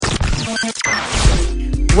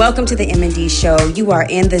Welcome to the M&D Show. You are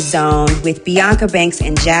in the zone with Bianca Banks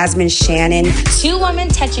and Jasmine Shannon. Two women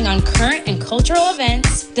touching on current and cultural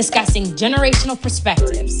events, discussing generational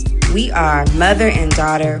perspectives. We are mother and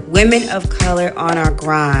daughter, women of color on our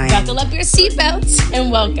grind. Buckle up your seatbelts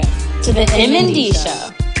and welcome to the M&D Show.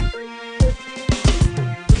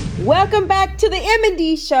 Welcome back to the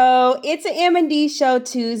M&D Show. It's an M&D Show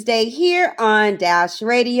Tuesday here on Dash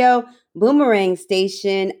Radio, Boomerang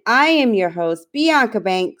Station. I am your host, Bianca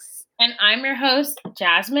Banks. And I'm your host,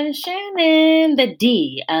 Jasmine Shannon, the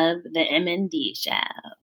D of the M&D Show.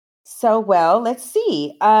 So, let's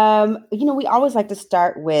see. We always like to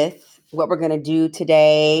start with what we're going to do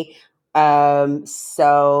today.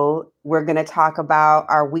 So we're going to talk about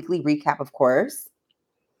our weekly recap, of course.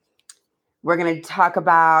 We're going to talk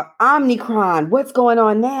about Omicron. What's going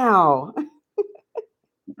on now?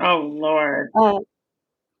 Oh, Lord.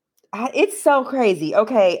 It's so crazy.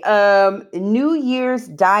 Okay. New Year's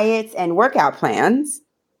diets and workout plans.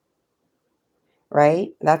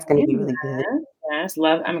 Right? That's going to be really good. Yes,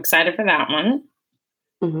 love. I'm excited for that one.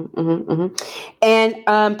 And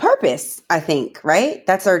purpose, I think, right?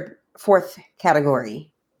 That's our fourth category.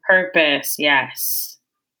 Purpose. Yes.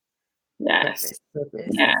 Purpose.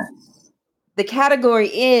 Yes. The category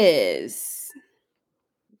is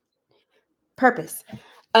purpose.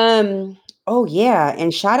 Oh yeah,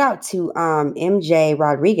 and shout out to MJ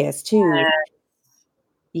Rodriguez too.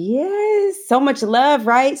 Yes, so much love,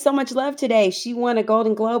 right? So much love today. She won a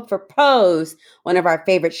Golden Globe for Pose, one of our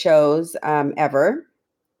favorite shows ever.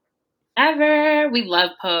 We love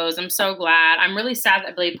Pose. I'm so glad. I'm really sad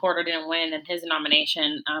that Billy Porter didn't win in his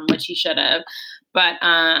nomination, which he should have. But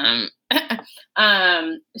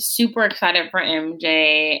super excited for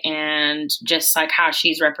MJ and just like how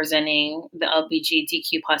she's representing the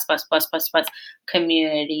LGBTQ plus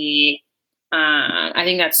community. I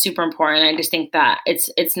think that's super important. I just think that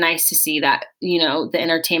it's nice to see that, the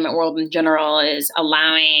entertainment world in general is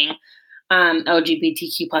allowing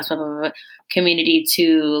LGBTQ plus community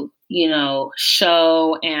to,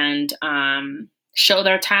 show and show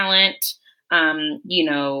their talent,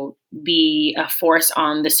 be a force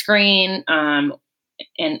on the screen, and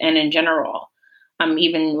in general,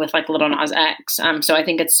 even with like Lil Nas X. So I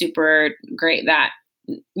think it's super great that,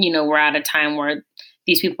 we're at a time where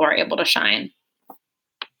these people are able to shine.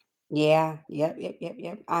 Yeah. Yep.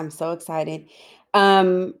 I'm so excited.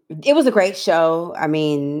 It was a great show. I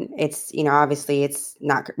mean, it's, obviously it's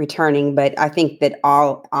not returning, but I think that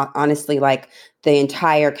honestly, like the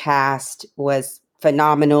entire cast was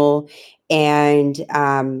phenomenal. And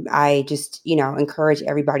I just, encourage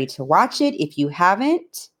everybody to watch it if you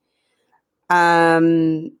haven't.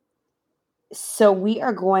 So we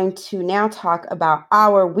are going to now talk about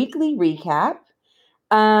our weekly recap.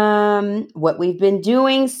 What we've been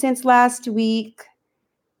doing since last week.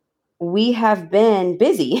 We have been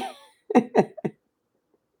busy.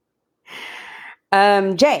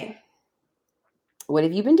 Jay, what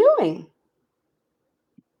have you been doing?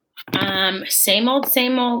 Same old.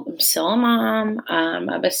 I'm still a mom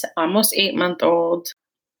of a almost 8-month-old.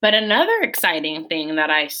 But another exciting thing that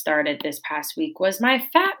I started this past week was my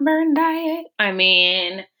fat burn diet. I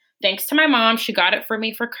mean, thanks to my mom, she got it for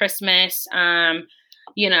me for Christmas.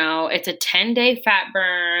 It's a 10-day fat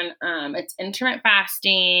burn. It's intermittent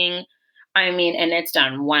fasting. I mean, and it's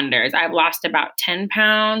done wonders. I've lost about 10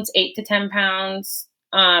 pounds, 8 to 10 pounds.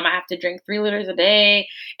 I have to drink 3 liters a day.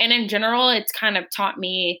 And in general, it's kind of taught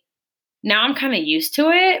me, now I'm kind of used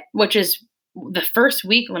to it, which is the first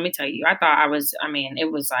week, let me tell you, I thought it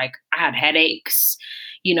was like I had headaches.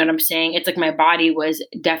 You know what I'm saying? It's like my body was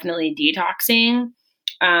definitely detoxing.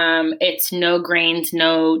 It's no grains,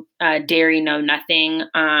 no dairy, no nothing,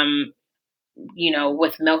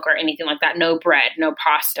 with milk or anything like that. No bread, no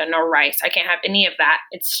pasta, no rice. I can't have any of that.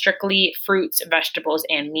 It's strictly fruits, vegetables,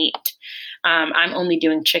 and meat. I'm only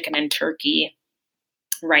doing chicken and turkey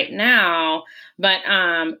right now, but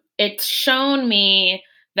it's shown me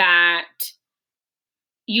that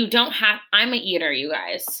you don't have, I'm an eater, you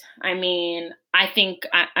guys. I mean, I think,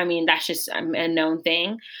 that's just a known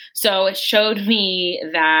thing. So it showed me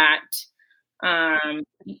that,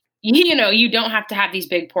 you don't have to have these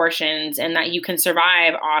big portions and that you can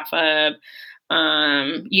survive off of,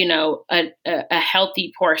 a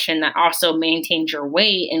healthy portion that also maintains your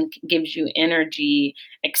weight and gives you energy,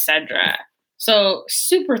 etc. So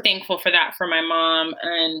super thankful for that for my mom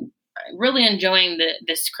and really enjoying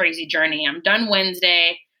this crazy journey. I'm done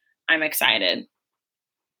Wednesday. I'm excited.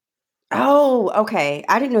 Oh, okay.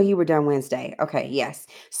 I didn't know you were done Wednesday. Okay, yes.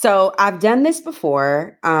 So I've done this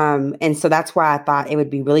before, and so that's why I thought it would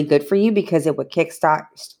be really good for you because it would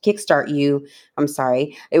kickstart you. I'm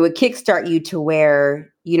sorry, it would kickstart you to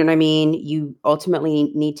where you know what I mean. You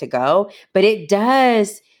ultimately need to go, but it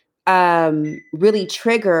does really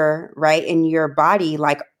trigger right in your body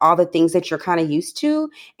like all the things that you're kind of used to,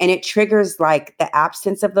 and it triggers like the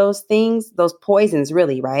absence of those things, those poisons,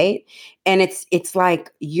 really, right? And it's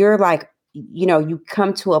like you're like you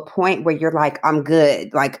come to a point where you're like I'm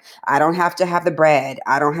good, like I don't have to have the bread,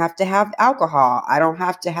 I don't have to have alcohol, I don't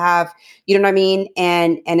have to have you know what I mean,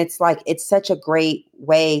 and it's like it's such a great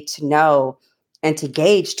way to know and to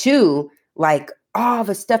gauge too, like all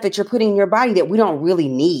the stuff that you're putting in your body that we don't really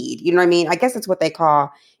need, you know what I mean. I guess it's what they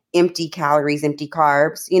call empty calories, empty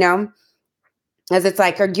carbs, as it's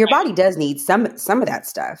like your body does need some of that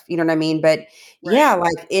stuff, you know what I mean? But Right. yeah,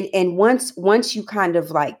 like and once you kind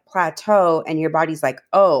of like plateau and your body's like,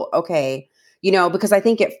 oh, okay, because I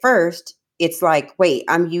think at first it's like, wait,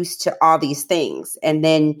 I'm used to all these things, and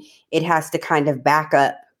then it has to kind of back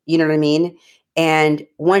up, you know what I mean? And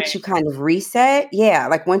once Right. you kind of reset, yeah,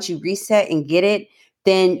 like once you reset and get it,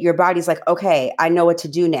 then your body's like, okay, I know what to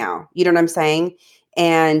do now. You know what I'm saying?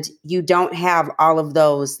 And you don't have all of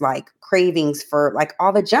those like cravings for like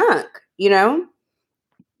all the junk, you know?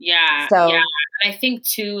 Yeah, yeah. So, And I think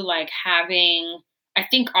too, like I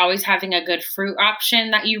think always having a good fruit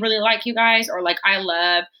option that you really like, you guys, or like I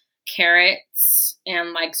love carrots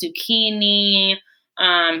and like zucchini,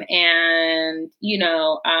 and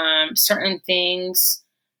certain things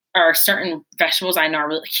or certain vegetables I know are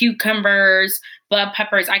really cucumbers, bell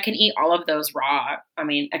peppers. I can eat all of those raw. I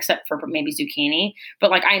mean, except for maybe zucchini. But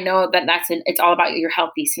like I know that it's all about your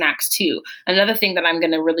healthy snacks too. Another thing that I'm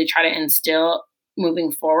going to really try to instill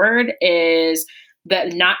moving forward is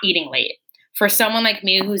that not eating late. For someone like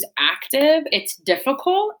me who's active, it's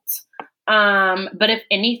difficult. But if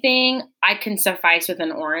anything, I can suffice with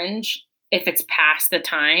an orange if it's past the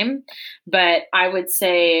time. But I would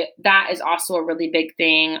say that is also a really big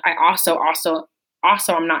thing. I also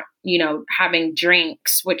I'm not, having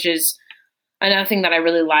drinks, which is another thing that I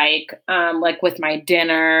really like with my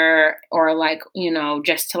dinner or like,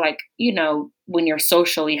 just to like, when you're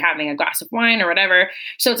socially having a glass of wine or whatever.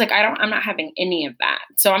 So it's like, I'm not having any of that.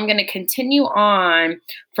 So I'm going to continue on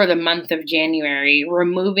for the month of January,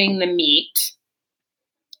 removing the meat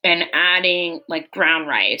and adding like brown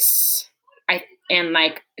rice. And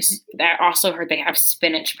like, I also heard they have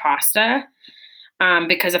spinach pasta.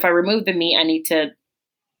 Because if I remove the meat, I need to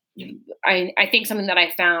I think something that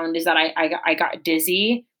I found is that I got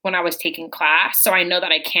dizzy when I was taking class. So I know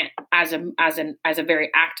that I can't as a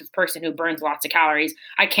very active person who burns lots of calories,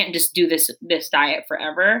 I can't just do this diet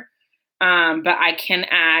forever. But I can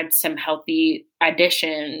add some healthy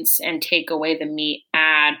additions and take away the meat,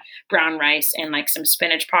 add brown rice and like some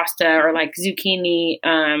spinach pasta or like zucchini,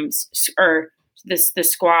 or the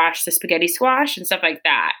squash, the spaghetti squash and stuff like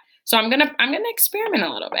that. So I'm gonna experiment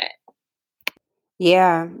a little bit.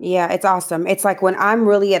 yeah, yeah, it's awesome. It's like when I'm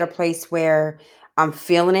really at a place where I'm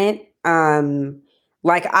feeling it,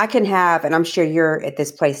 like I can have, and I'm sure you're at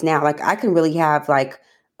this place now, like I can really have like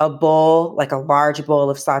a bowl, like a large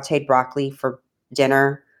bowl of sauteed broccoli for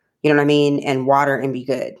dinner, you know what I mean, and water and be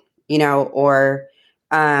good, or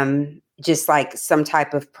just like some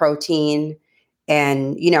type of protein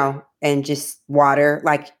and, and just water.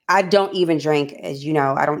 Like I don't even drink, as you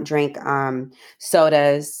know, I don't drink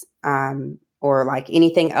sodas. Or like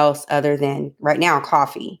anything else other than right now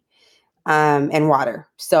coffee and water.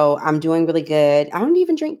 So I'm doing really good. I don't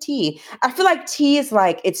even drink tea. I feel like tea is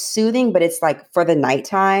like it's soothing, but it's like for the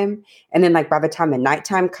nighttime. And then like by the time the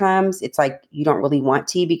nighttime comes, it's like you don't really want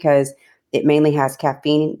tea because it mainly has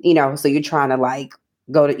caffeine, so you're trying to like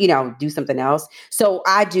go to, do something else. So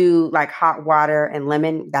I do like hot water and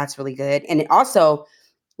lemon. That's really good. And it also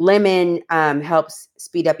lemon helps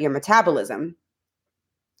speed up your metabolism.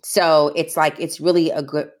 So it's like it's really a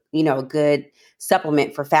good, a good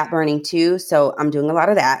supplement for fat burning too. So I'm doing a lot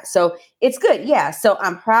of that. So it's good. Yeah. So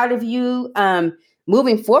I'm proud of you.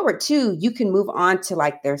 Moving forward too, you can move on to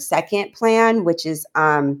like their second plan, which is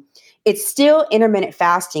it's still intermittent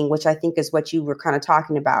fasting, which I think is what you were kind of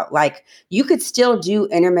talking about. Like you could still do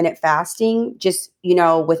intermittent fasting, just,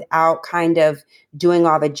 without kind of doing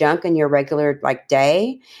all the junk in your regular like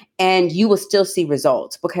day, and you will still see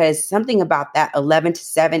results because something about that 11 to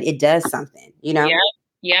 7, it does something, Yep.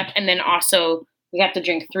 Yep. And then also we have to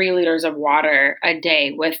drink 3 liters of water a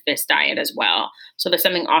day with this diet as well. So there's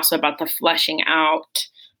something also about the flushing out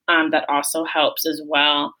that also helps as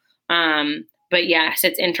well. But yes,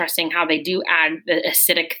 it's interesting how they do add the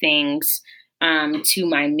acidic things to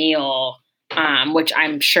my meal, which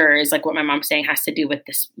I'm sure is like what my mom's saying has to do with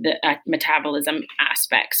the metabolism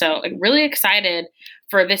aspect. So really excited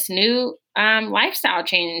for this new lifestyle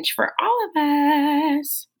change for all of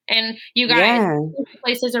us. And you guys,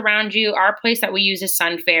 places around you, our place that we use is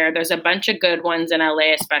Sunfair. There's a bunch of good ones in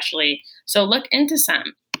LA especially. So look into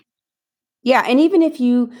some. Yeah, and even if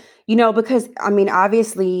because I mean,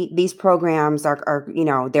 obviously these programs are,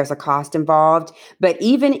 there's a cost involved, but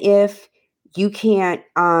even if you can't,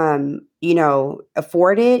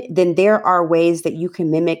 afford it, then there are ways that you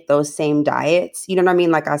can mimic those same diets. You know what I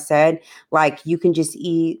mean? Like I said, like you can just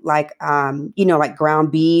eat like, like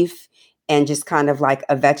ground beef and just kind of like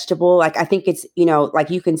a vegetable. Like I think it's, like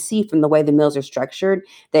you can see from the way the meals are structured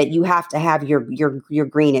that you have to have your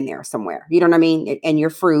green in there somewhere. You know what I mean? And your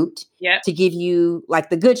fruit to give you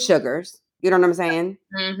like the good sugars. You know what I'm saying?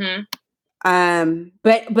 Mm-hmm.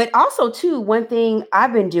 But also too, one thing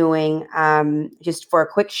I've been doing, just for a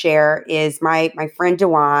quick share is my friend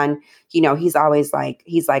Dewan, he's always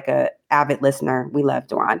he's like a avid listener. We love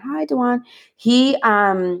Dewan. Hi, Dewan. He,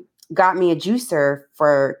 got me a juicer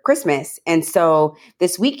for Christmas. And so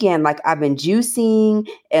this weekend, like I've been juicing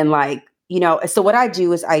and so what I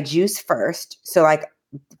do is I juice first. So like,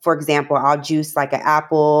 for example, I'll juice like an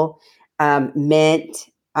apple, mint,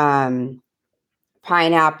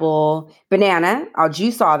 pineapple, banana. I'll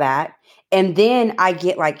juice all that. And then I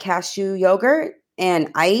get like cashew yogurt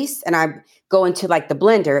and ice and I go into like the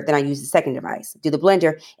blender. Then I use the second device, do the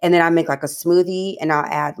blender. And then I make like a smoothie and I'll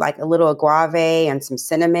add like a little agave and some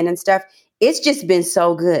cinnamon and stuff. It's just been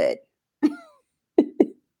so good.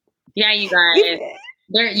 Yeah, you guys.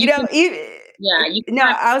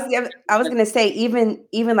 I was going to say, even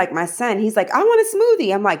like my son, he's like, I want a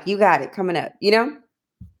smoothie. I'm like, you got it coming up,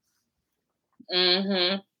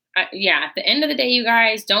 Mm-hmm. At the end of the day, you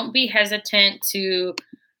guys, don't be hesitant to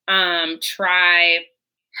try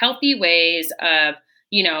healthy ways of,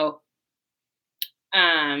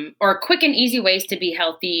 or quick and easy ways to be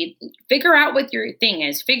healthy. Figure out what your thing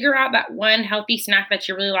is. Figure out that one healthy snack that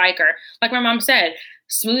you really like. Or like my mom said,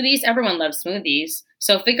 smoothies, everyone loves smoothies.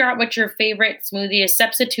 So figure out what your favorite smoothie is.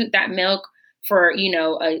 Substitute that milk for,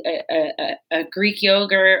 a Greek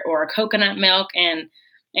yogurt or a coconut milk and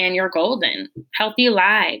you're golden. Healthy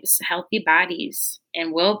lives, healthy bodies.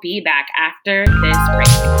 And we'll be back after this break.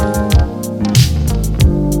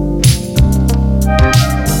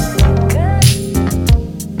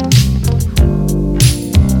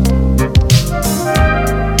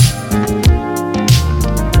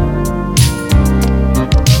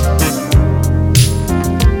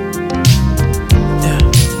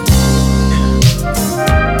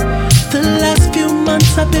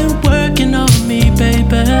 I've been working on me,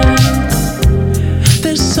 baby.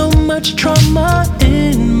 There's so much trauma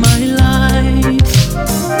in my life.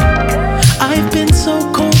 I've been so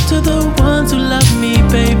cold to the ones who love me,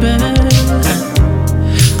 baby.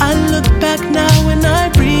 I look back now and I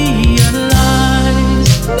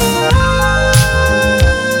realize. Now,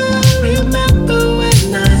 remember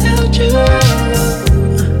when I held you?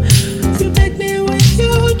 You begged me with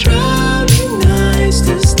your drowning eyes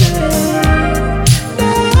to stay.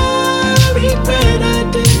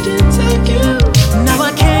 Now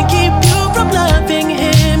I can't keep you from loving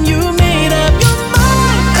him. You made up your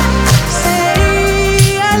mind.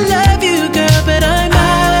 Say I love you, girl, but I'm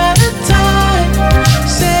out of time.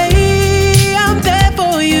 Say I'm there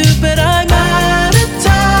for you, but I'm out of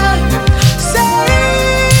time.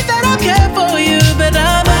 Say that I care for you, but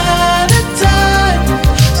I'm out of time.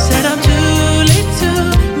 Said I'm too late to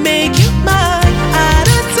make you mine. Out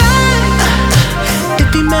of time.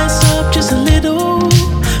 If you mess up just a little,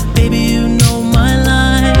 baby, you know my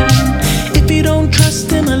line. If you don't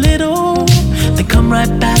trust him a little, then come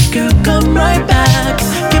right back, girl, come right back.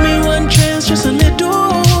 Give me one chance, just a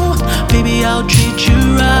little. Baby, I'll treat you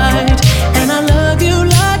right. And I love you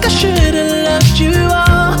like I should've loved you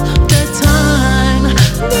all the time.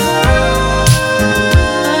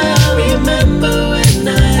 Now, remember when I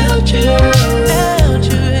held you?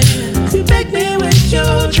 You begged me with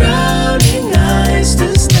your drowning eyes to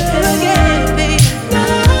stay.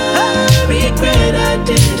 I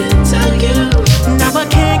didn't tell you. Now I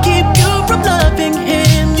can't keep you from loving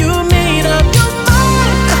him. You made up your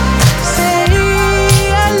mind.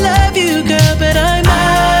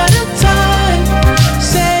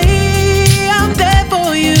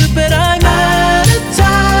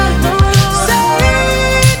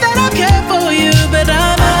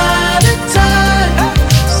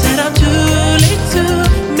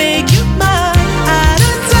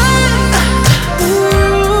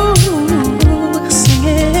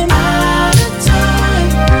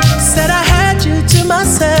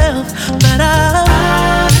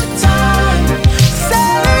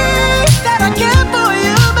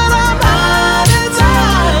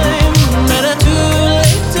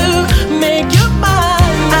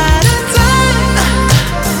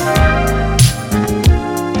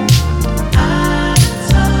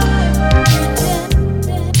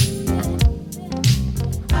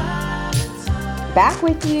 back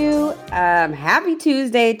with you. Happy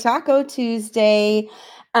Tuesday, Taco Tuesday.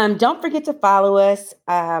 Don't forget to follow us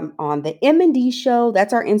on the M&D Show.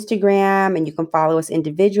 That's our Instagram, and you can follow us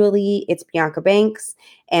individually. It's Bianca Banks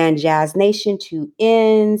and Jazz Nation, 2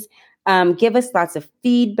 N's. Give us lots of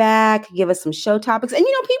feedback. Give us some show topics. And,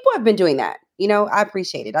 people have been doing that. I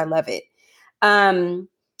appreciate it. I love it.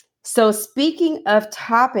 So speaking of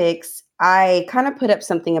topics, I kind of put up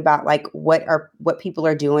something about like what people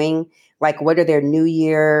are doing, like what are their New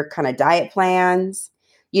Year kind of diet plans,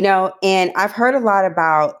 and I've heard a lot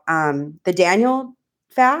about the Daniel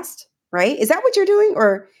fast, right? Is that what you're doing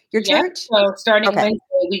or your church? So starting Wednesday,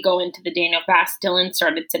 we go into the Daniel fast. Dylan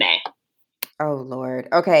started today. Oh Lord.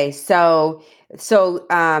 Okay. So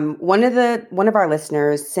one of our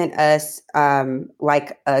listeners sent us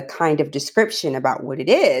like a kind of description about what it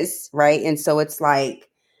is, right? And so it's like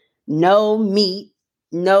no meat,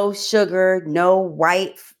 no sugar, no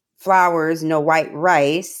white flours, no white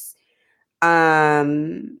rice.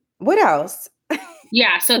 What else?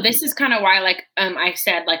 Yeah, so this is kind of why, I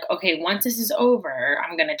said, okay, once this is over,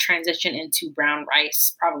 I'm going to transition into brown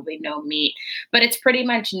rice, probably no meat. But it's pretty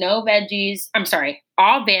much no veggies. I'm sorry,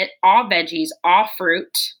 all veggies, all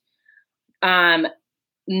fruit,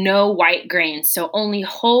 no white grains. So only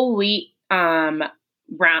whole wheat,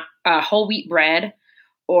 whole wheat bread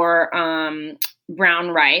or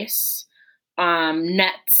brown rice,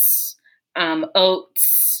 nuts,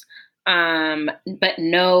 oats, but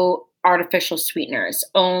no artificial sweeteners,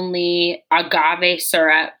 only agave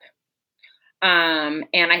syrup. And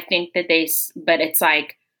I think that but it's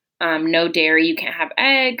like, no dairy. You can't have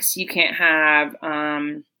eggs. You can't have,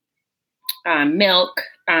 milk.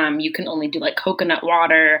 You can only do like coconut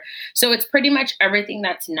water. So it's pretty much everything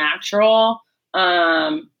that's natural,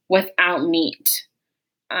 without meat.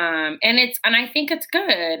 And I think it's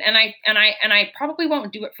good. And I probably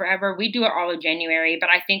won't do it forever. We do it all of January, but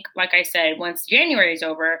I think, like I said, once January is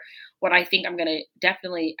over, what I think I'm going to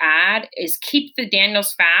definitely add is keep the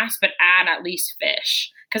Daniel's fast, but add at least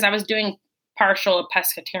fish. Cause I was doing partial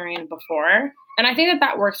pescatarian before. And I think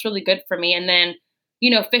that works really good for me. And then,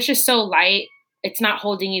 fish is so light. It's not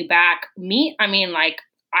holding you back. Meat, I mean, like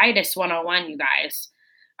IDIS 101, you guys.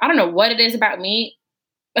 I don't know what it is about meat.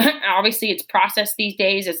 Obviously, it's processed these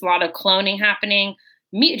days. It's a lot of cloning happening.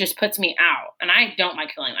 Meat just puts me out, and I don't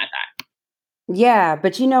like feeling like that. Yeah,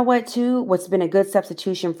 but you know what, too? What's been a good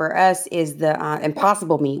substitution for us is the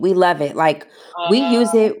Impossible meat. We love it. Like, we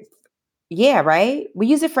use it. Yeah, right? We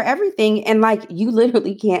use it for everything, and, like, you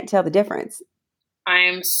literally can't tell the difference.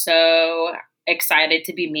 I'm so excited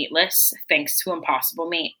to be meatless thanks to Impossible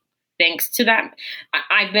meat. Thanks to that,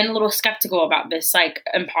 I've been a little skeptical about this, like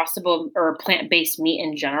Impossible or plant-based meat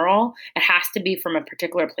in general. It has to be from a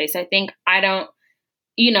particular place, I think. I don't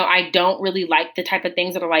really like the type of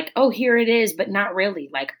things that are like, oh, here it is, but not really.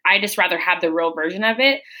 Like, I just rather have the real version of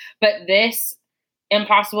it. But this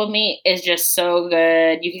Impossible meat is just so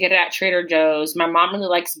good. You can get it at Trader Joe's. My mom really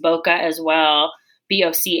likes Boca as well.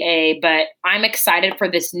 BOCA, but I'm excited for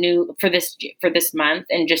this month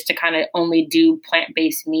and just to kind of only do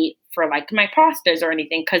plant-based meat for like my pastas or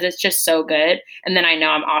anything because it's just so good. And then I know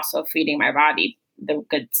I'm also feeding my body the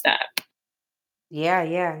good stuff.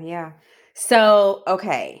 Yeah. So,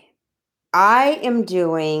 okay. I am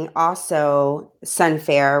doing also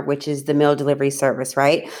Sunfare, which is the meal delivery service,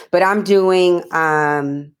 right? But I'm doing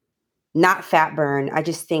not Fat Burn. I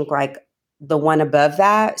just think like the one above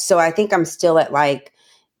that. So I think I'm still at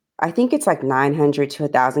I think it's like 900 to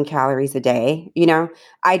 1,000 calories a day.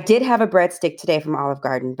 I did have a breadstick today from Olive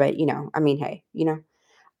Garden, but I mean, hey,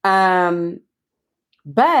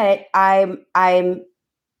 but I'm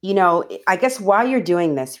I guess while you're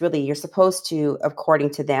doing this, really, you're supposed to, according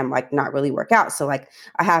to them, like not really work out. So like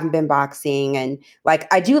I haven't been boxing and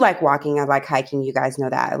like I do like walking. I like hiking. You guys know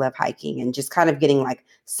that. I love hiking and just kind of getting like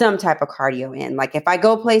some type of cardio in. Like if I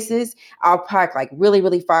go places, I'll park like really,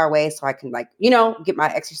 really far away so I can like, get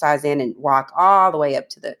my exercise in and walk all the way up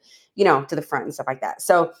to the, to the front and stuff like that.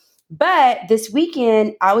 So, but this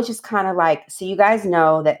weekend, I was just kind of like, so you guys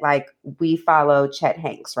know that like we follow Chet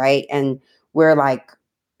Hanks, right? And we're like,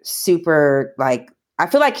 super like I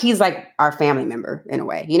feel like he's like our family member in a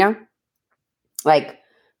way, like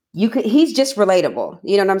he's just relatable,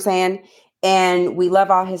 you know what I'm saying? And we love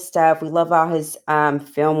all his stuff. We love all his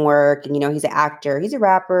film work, and he's an actor, he's a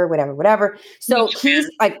rapper, whatever. So he's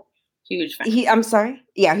like huge fan. I'm sorry,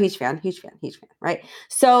 yeah, huge fan, right?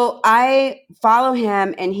 So I follow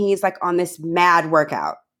him, and he's like on this mad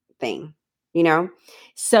workout thing,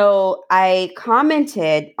 So I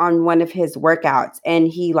commented on one of his workouts, and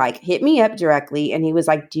he like hit me up directly, and he was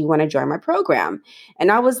like, do you want to join my program?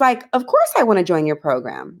 And I was like, of course I want to join your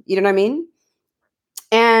program. You know what I mean?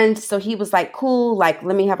 And so he was like, cool, like,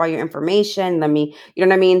 let me have all your information. Let me, you know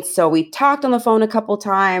what I mean? So we talked on the phone a couple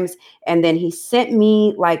times, and then he sent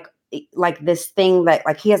me like this thing that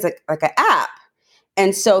like he has like an app.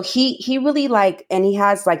 And so he really like, and he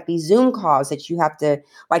has like these Zoom calls that you have to,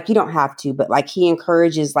 like, you don't have to, but like he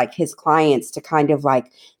encourages like his clients to kind of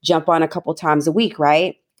like jump on a couple times a week,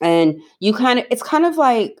 right? And you kind of, it's kind of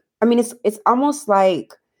like, I mean, it's almost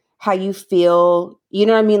like how you feel, you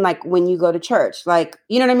know what I mean? Like when you go to church, like,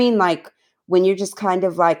 you know what I mean? Like when you're just kind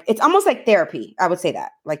of like, it's almost like therapy. I would say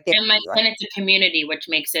that, like And like therapy, like, when it's a community, which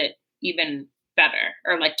makes it even better,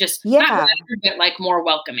 or like just not yeah. better, but like more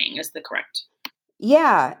welcoming is the correct.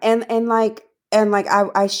 Yeah, and like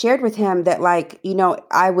I shared with him that like, you know,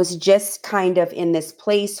 I was just kind of in this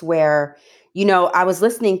place where, you know, I was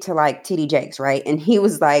listening to like TD Jakes, right? And he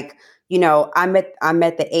was like, you know, I'm at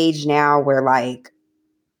the age now where like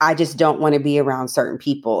I just don't want to be around certain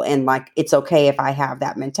people, and like it's okay if I have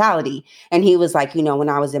that mentality. And he was like, you know, when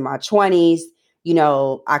I was in my 20s, you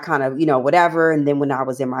know, I kind of, you know, whatever, and then when I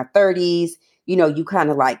was in my 30s, you know, you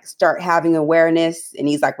kind of like start having awareness. And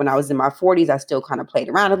he's like, when I was in my 40s, I still kind of played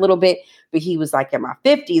around a little bit, but he was like, in my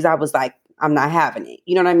 50s, I was like, I'm not having it.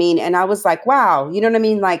 You know what I mean? And I was like, wow, you know what I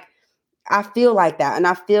mean? Like I feel like that. And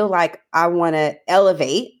I feel like I want to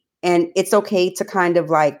elevate. And it's okay to kind of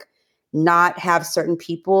like not have certain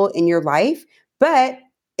people in your life. But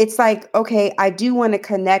it's like, okay, I do want to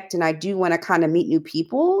connect and I do want to kind of meet new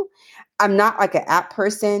people. I'm not like an app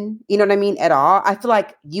person, you know what I mean, at all. I feel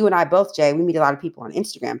like you and I both, Jay, we meet a lot of people on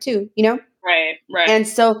Instagram too, you know? Right, right. And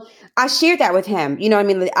so I shared that with him. You know what I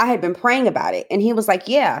mean? Like, I had been praying about it. And he was like,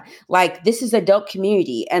 yeah, like this is a dope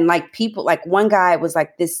community. And like people, like one guy was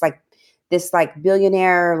like this like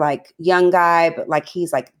billionaire, like young guy, but like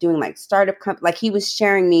he's like doing like startup like he was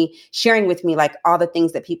sharing with me like all the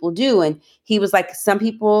things that people do. And he was like, some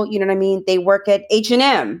people, you know what I mean, they work at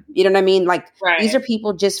H&M, you know what I mean? Like these Right. are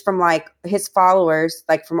people just from like his followers,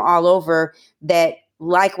 like from all over that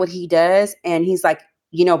like what he does. And he's like,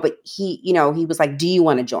 you know, but he, you know, he was like, do you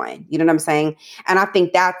want to join? You know what I'm saying? And I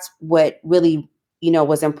think that's what really, you know,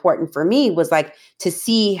 was important for me, was like to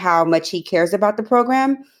see how much he cares about the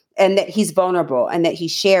program, and that he's vulnerable, and that he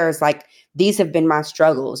shares like, these have been my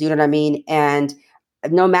struggles, you know what I mean? And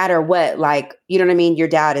no matter what, like, you know what I mean? Your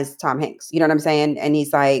dad is Tom Hanks, you know what I'm saying? And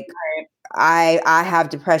he's like, Right. I have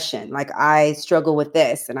depression, like I struggle with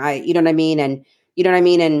this, and I, you know what I mean? And you know what I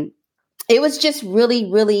mean? And it was just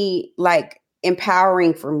really, really like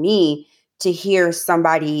empowering for me to hear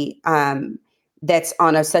somebody that's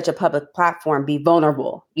on such a public platform be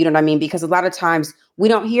vulnerable. You know what I mean? Because a lot of times we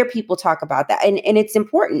don't hear people talk about that. And it's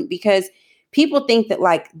important because people think that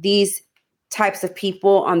like these types of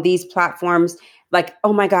people on these platforms, like,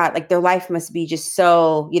 oh my God, like their life must be just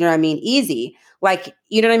so, you know what I mean, easy. Like,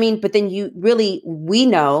 you know what I mean? But then we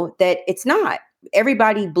know that it's not.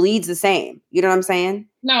 Everybody bleeds the same. You know what I'm saying?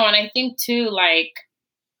 No, and I think too, like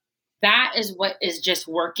that is what is just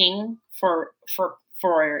working for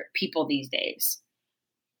people these days.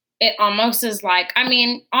 It almost is like, I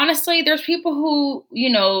mean, honestly, there's people who, you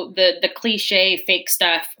know, the cliche fake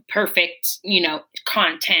stuff, perfect, you know,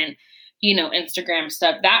 content, you know, Instagram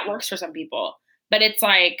stuff, that works for some people. But it's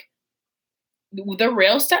like the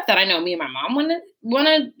real stuff that I know me and my mom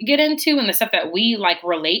wanna get into, and the stuff that we like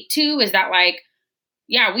relate to, is that like,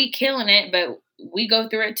 yeah, we killing it, but we go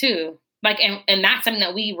through it too. Like, and that's something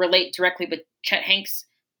that we relate directly with Chet Hanks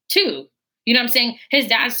too. You know what I'm saying? His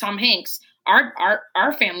dad's Tom Hanks.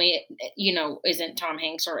 Our family, you know, isn't Tom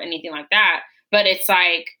Hanks or anything like that. But it's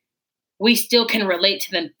like we still can relate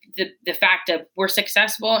to the fact of we're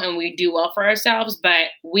successful and we do well for ourselves, but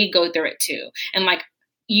we go through it too. And like,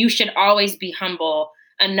 you should always be humble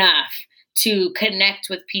enough to connect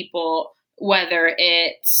with people, whether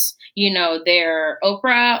it's, you know, they're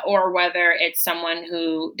Oprah or whether it's someone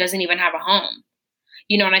who doesn't even have a home.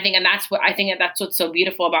 You know, and I think that's what's so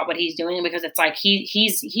beautiful about what he's doing, because it's like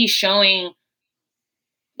he's showing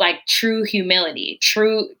like true humility,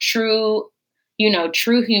 true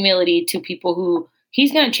humility to people who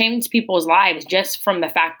he's going to change people's lives just from the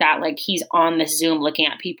fact that like he's on this Zoom looking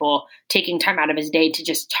at people, taking time out of his day to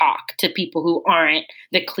just talk to people who aren't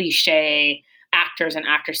the cliche actors and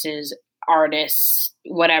actresses, artists,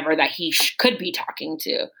 whatever that he could be talking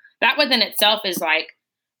to. That within itself is like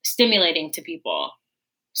stimulating to people.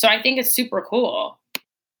 So I think it's super cool.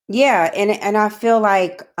 Yeah, and I feel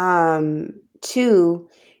like too,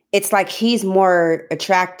 it's like he's more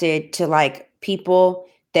attracted to like people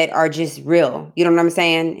that are just real. You know what I'm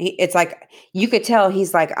saying? It's like you could tell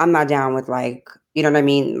he's like, I'm not down with like, you know what I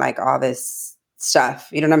mean, like all this stuff.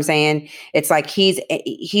 You know what I'm saying? It's like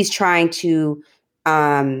he's trying to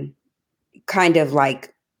um kind of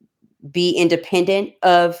like be independent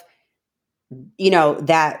of,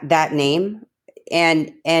 that name.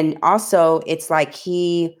 And also it's like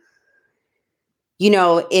he,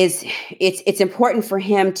 it's important for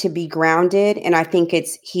him to be grounded. And I think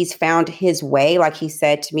he's found his way. Like he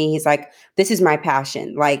said to me, he's like, this is my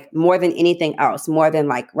passion, like more than anything else, more than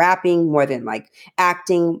like rapping, more than like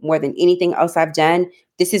acting, more than anything else I've done.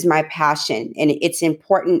 This is my passion. And it's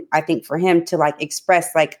important, I think, for him to like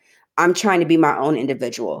express, like, I'm trying to be my own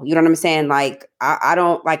individual. You know what I'm saying? Like, I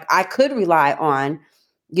don't like, I could rely on,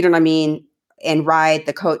 you know what I mean, and ride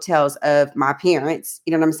the coattails of my parents,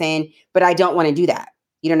 you know what I'm saying? But I don't want to do that.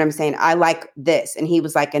 You know what I'm saying? I like this. And he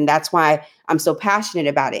was like, and that's why I'm so passionate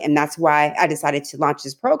about it. And that's why I decided to launch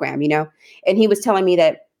this program, And he was telling me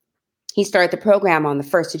that he started the program on the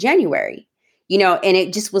 1st of January, and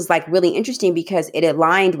it just was like really interesting because it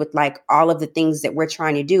aligned with like all of the things that we're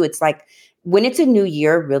trying to do. It's like when it's a new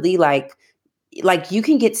year, really like you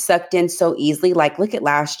can get sucked in so easily. Like look at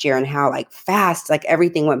last year and how like fast, like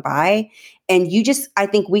everything went by. And I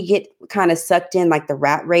think we get kind of sucked in like the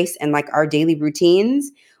rat race and like our daily routines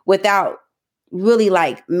without really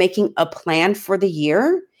like making a plan for the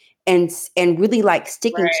year and really like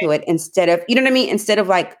sticking to it instead of, you know what I mean? Instead of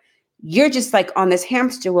like, you're just like on this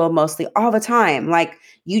hamster wheel mostly all the time. Like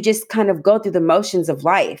you just kind of go through the motions of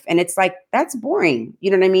life. And it's like, that's boring. You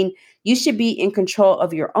know what I mean? You should be in control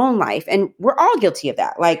of your own life. And we're all guilty of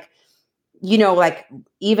that. Like, like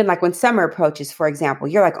even like when summer approaches, for example,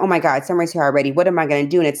 you're like, oh my God, summer's here already. What am I going to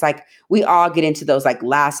do? And it's like, we all get into those like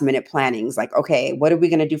last minute plannings. Like, okay, what are we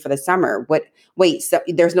going to do for the summer? So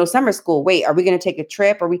there's no summer school. Wait, are we going to take a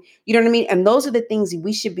trip? You know what I mean? And those are the things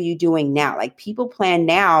we should be doing now. Like people plan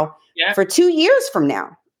now for 2 years from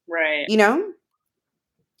now. Right.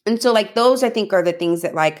 And so like those I think are the things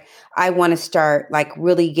that like I want to start like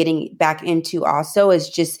really getting back into also is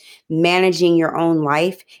just managing your own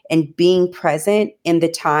life and being present in the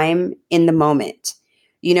time, in the moment,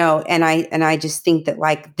 and I just think that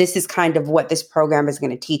like this is kind of what this program is going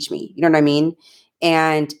to teach me. You know what I mean?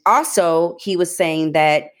 And also he was saying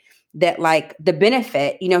that like the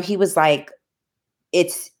benefit, he was like,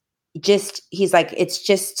 he's like, it's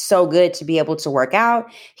just so good to be able to work out.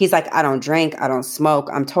 He's like, I don't drink, I don't smoke,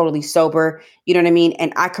 I'm totally sober. You know what I mean?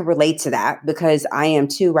 And I could relate to that because I am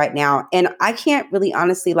too right now. And I can't really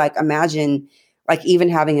honestly like imagine like even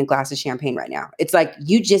having a glass of champagne right now. It's like,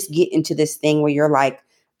 you just get into this thing where you're like,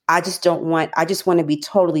 I just want to be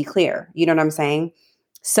totally clear. You know what I'm saying?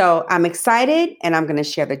 So I'm excited and I'm going to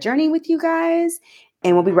share the journey with you guys.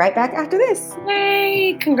 And we'll be right back after this.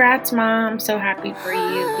 Yay! Congrats, Mom. So happy for you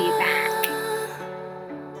to be back.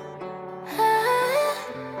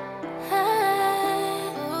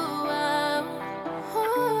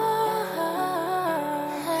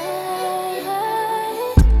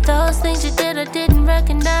 Those things you did, I didn't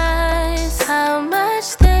recognize how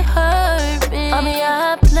much they hurt me. On me,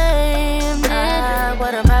 I blamed it. I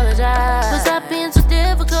would apologize. Was I being so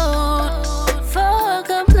difficult for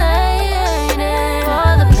complaining?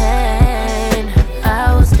 For the pain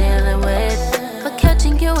I was dealing with, for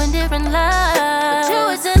catching you in different lights. But you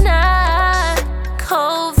was denied,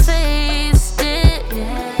 cold-faced it.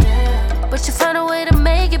 But you found a way to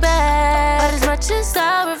make it back. But as much as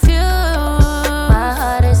I refuse, my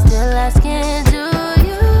heart is still asking, do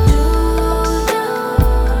you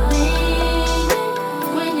mean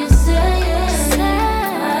it when you say it?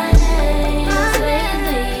 My name is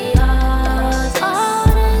lately all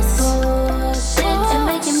this bullshit and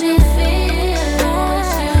making me feel what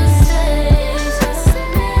you say.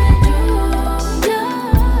 Do you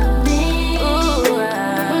mean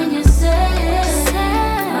when you say it?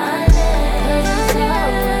 My name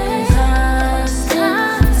is always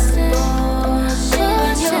constant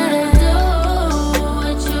bullshit. You do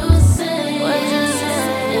what you say.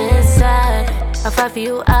 Inside, I fight for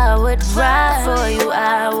you, I would ride for you,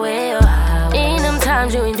 I will. In them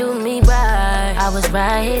times you ain't do me right, I was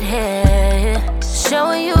right here,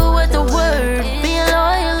 showing you what the word being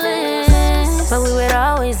loyal is. But we would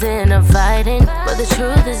always end up fighting. But the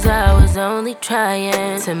truth is I was only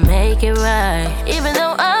trying to make it right. Even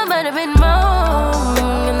though I might have been wrong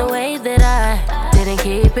in the way that I didn't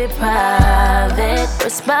keep it private,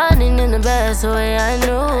 responding in the best way I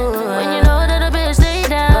knew. When you know that a bitch stay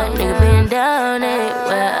down, nigga being down ain't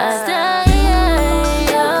where I stay.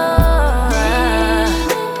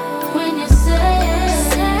 When you say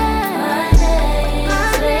it, my name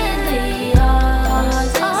is lately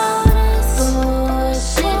all this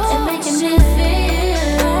bullshit and making me feel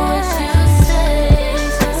what you say.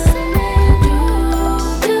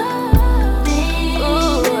 Do you mean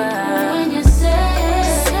when you say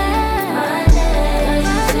it? My name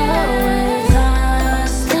is always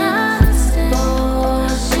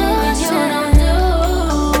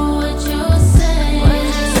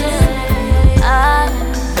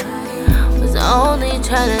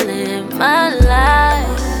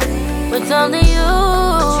it's only you.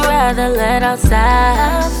 Would you rather let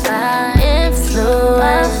outside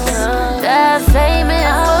influence that famous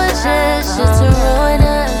bullshit shit to ruin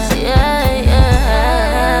us? Yeah, yeah.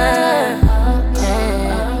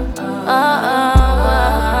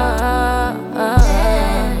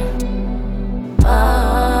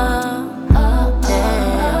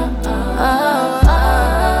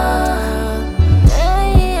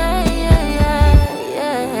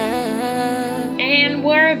 And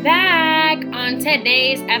we're back on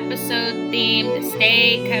today's episode themed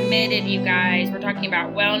Stay Committed, you guys. We're talking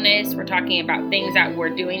about wellness. We're talking about things that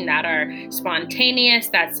we're doing that are spontaneous,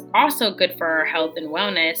 that's also good for our health and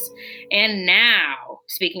wellness. And now,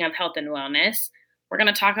 speaking of health and wellness, we're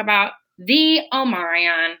going to talk about the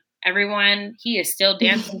Omarion. Everyone, he is still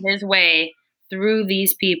dancing his way through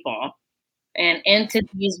these people and into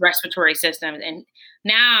these respiratory systems. And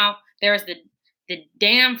now there's the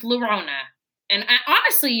damn Flurona. And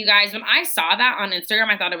honestly, you guys, when I saw that on Instagram,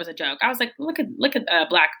 I thought it was a joke. I was like, look at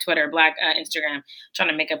Black Twitter, Black Instagram, trying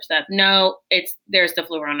to make up stuff. No, there's the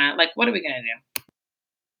Flurona. Like, what are we gonna do?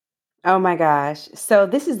 Oh my gosh. So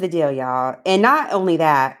this is the deal, y'all. And not only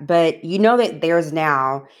that, but you know that there's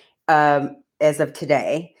now, as of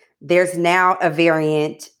today, there's now a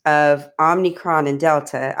variant of Omicron and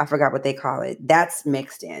Delta. I forgot what they call it. That's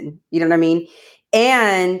mixed in. You know what I mean?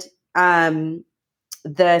 And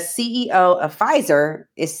the CEO of Pfizer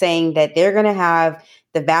is saying that they're going to have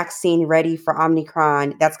the vaccine ready for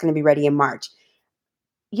Omicron. That's going to be ready in March.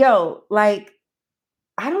 Yo, like,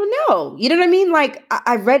 I don't know. You know what I mean? Like,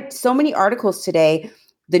 I read so many articles today.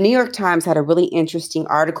 The New York Times had a really interesting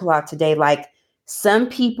article out today. Like, some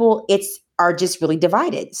people are just really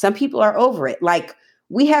divided. Some people are over it. Like,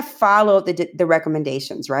 we have followed the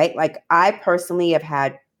recommendations, right? Like, I personally have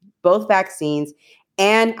had both vaccines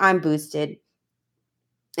and I'm boosted.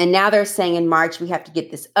 And now they're saying in March we have to get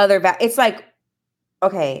this other vaccine. It's like,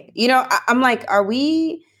 okay, you know, I'm like, are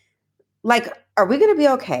we going to be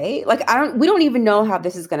okay? Like, we don't even know how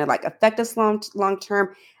this is going to like affect us long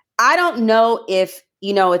term. I don't know if,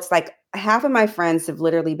 you know, it's like half of my friends have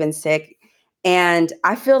literally been sick. And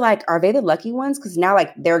I feel like, are they the lucky ones? Because now,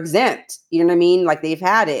 like, they're exempt. You know what I mean? Like, they've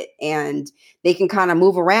had it and they can kind of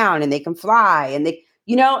move around and they can fly and they,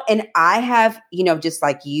 you know, and I have, you know, just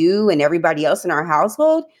like you and everybody else in our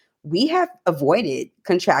household, we have avoided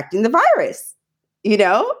contracting the virus, you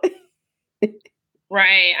know?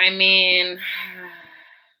 Right. I mean,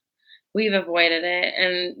 we've avoided it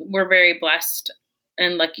and we're very blessed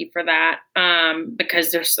and lucky for that.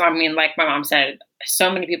 Because like my mom said,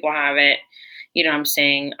 so many people have it. You know what I'm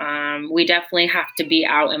saying? We definitely have to be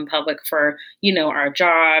out in public for, you know, our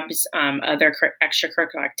jobs, other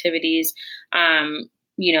extracurricular activities,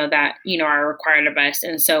 you know, that, you know, are required of us.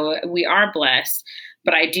 And so we are blessed,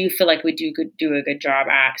 but I do feel like we do a good job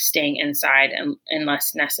at staying inside and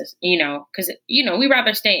unless necessary, you know, because, you know, we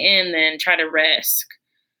rather stay in than try to risk.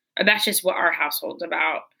 That's just what our household's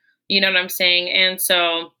about. You know what I'm saying? And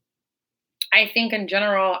so I think in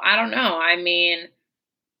general, I don't know. I mean,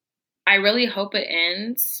 I really hope it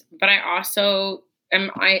ends, but I also am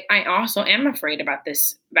afraid about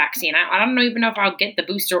this vaccine. I don't even know if I'll get the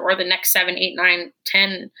booster or the next 7, 8, 9,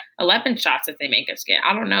 10, 11 shots that they make us get.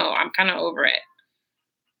 I don't know. I'm kind of over it.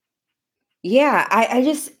 Yeah, I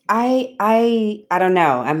don't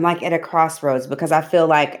know. I'm like at a crossroads because I feel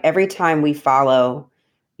like every time we follow,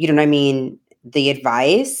 you know what I mean, the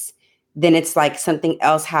advice, then it's like something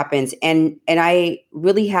else happens. And I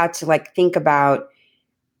really had to like think about,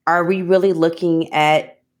 are we really looking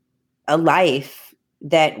at a life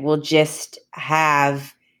that will just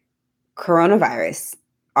have coronavirus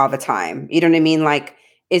all the time? You know what I mean? Like,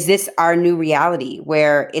 is this our new reality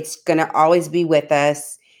where it's going to always be with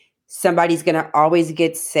us? Somebody's going to always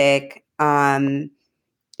get sick. You know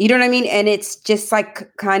what I mean? And it's just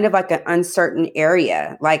like kind of like an uncertain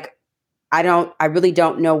area. Like, I really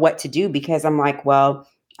don't know what to do because I'm like, well,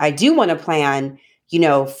 I do want to plan, you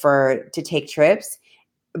know, to take trips,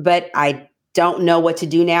 but I don't know what to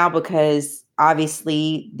do now because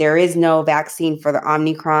obviously there is no vaccine for the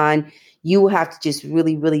Omicron. You will have to just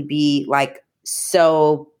really, really be like,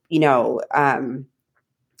 so, you know,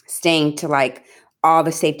 staying to like all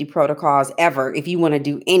the safety protocols ever if you want to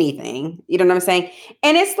do anything. You know what I'm saying?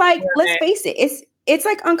 And it's like, let's face it, it's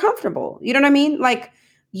like uncomfortable. You know what I mean? Like,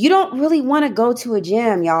 you don't really want to go to a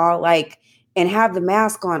gym, y'all, like, and have the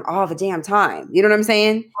mask on all the damn time. You know what I'm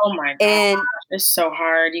saying? Oh my God. And it's so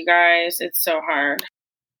hard, you guys. It's so hard.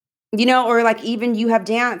 You know, or like even you have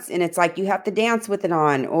dance and it's like you have to dance with it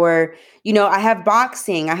on, or, you know, I have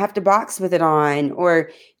boxing, I have to box with it on, or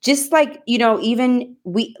just like, you know, even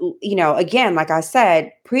we, you know, again, like I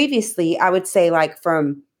said previously, I would say like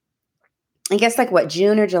from I guess like what,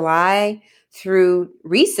 June or July through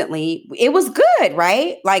recently, it was good,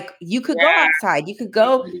 right? Like you could go Yeah. outside, you could Things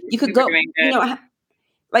are go, doing you good. know,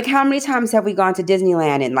 like how many times have we gone to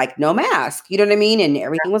Disneyland and like no mask, you know what I mean? And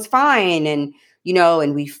everything was fine. And,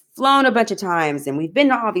 and we've flown a bunch of times and we've been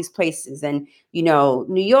to all these places and, New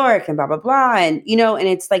York and blah, blah, blah. And, and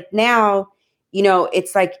it's like now,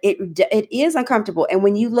 it's like, it is uncomfortable. And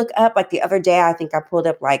when you look up, like the other day, I think I pulled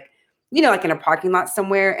up like, like in a parking lot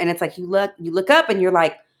somewhere. And it's like, you look up and you're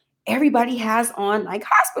like, everybody has on like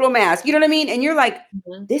hospital masks, you know what I mean? And you're like,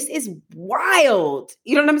 Mm-hmm. this is wild.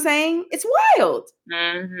 You know what I'm saying? It's wild.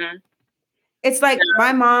 Mm-hmm. It's like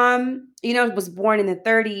my mom, was born in the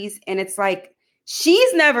 30s, and it's like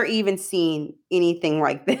she's never even seen anything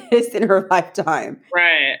like this in her lifetime.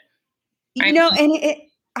 Right. And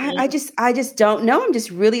I just don't know. I'm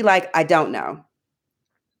just really like, I don't know.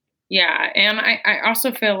 Yeah. And I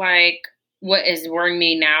also feel like what is worrying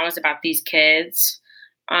me now is about these kids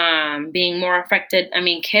being more affected. I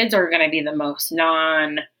mean, kids are going to be the most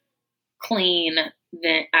non-clean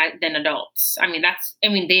than adults. I mean,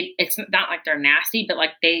 it's not like they're nasty, but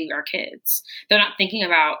like they are kids. They're not thinking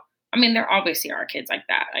about, I mean, there obviously are kids like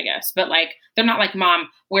that, I guess, but like, they're not like, Mom,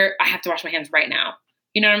 where I have to wash my hands right now.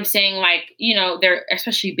 You know what I'm saying? Like, they're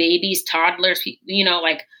especially babies, toddlers,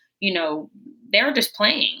 they're just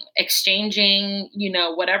playing, exchanging,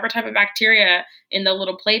 whatever type of bacteria in the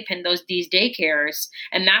little playpen, these daycares.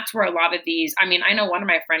 And that's where a lot of these, I mean, I know one of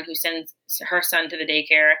my friends who sends her son to the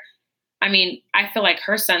daycare. I mean, I feel like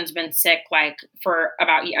her son's been sick like for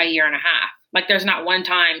about a year and a half. Like there's not one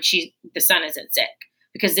time the son isn't sick,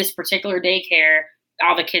 because this particular daycare,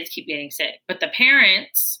 all the kids keep getting sick, but the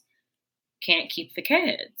parents can't keep the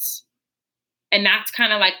kids. And that's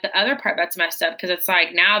kind of like the other part that's messed up, because it's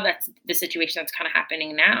like now that's the situation that's kind of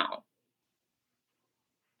happening now.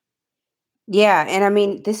 Yeah, and I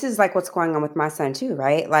mean, this is like what's going on with my son too,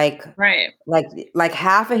 right? Like, right. Like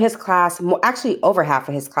half of his class, actually over half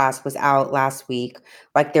of his class was out last week.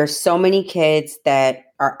 Like there's so many kids that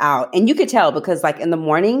are out, and you could tell because like in the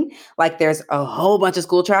morning, like there's a whole bunch of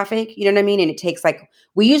school traffic, you know what I mean? And it takes like,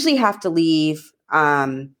 we usually have to leave.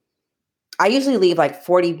 I usually leave like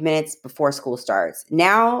 40 minutes before school starts.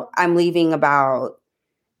 Now I'm leaving about,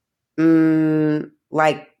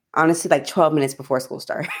 like honestly, like 12 minutes before school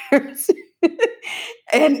starts.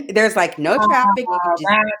 And there's like no traffic.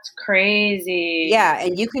 That's crazy. Yeah.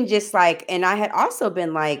 And you can just like, and I had also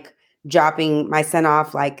been like dropping my son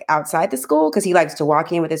off like outside the school because he likes to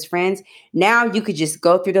walk in with his friends. Now you could just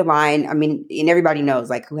go through the line. I mean, and everybody knows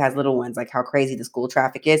like who has little ones, like how crazy the school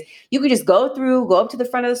traffic is. You could just go up to the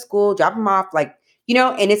front of the school, drop them off, like,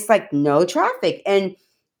 and it's like no traffic. And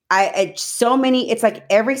it's like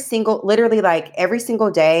literally like every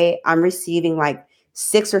single day I'm receiving like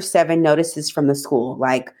 6 or 7 notices from the school.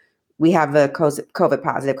 Like we have a COVID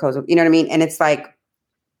positive, you know what I mean? And it's like,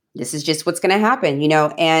 this is just what's going to happen,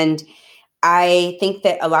 And I think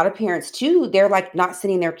that a lot of parents too, they're like not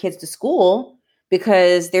sending their kids to school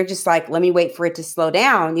because they're just like, let me wait for it to slow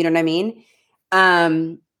down. You know what I mean?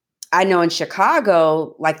 I know in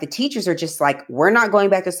Chicago, like the teachers are just like, we're not going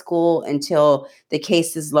back to school until the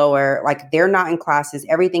case is lower. Like they're not in classes.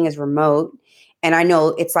 Everything is remote. And I know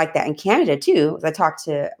it's like that in Canada too. I talked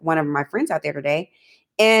to one of my friends out there today,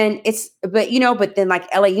 and but then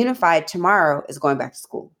like LA Unified tomorrow is going back to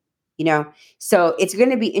school, So it's going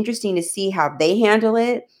to be interesting to see how they handle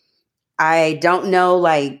it. I don't know.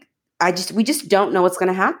 Like, we just don't know what's going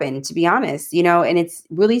to happen, to be honest, and it's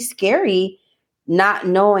really scary not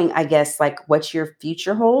knowing, I guess, like what your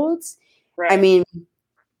future holds. Right. I mean,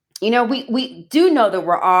 we do know that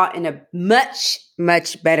we're all in a much,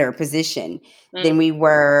 much better position than we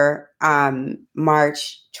were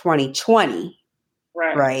March 2020.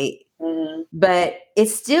 Right. Mm-hmm. But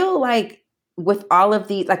it's still like with all of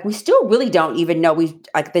these, like we still really don't even know. We've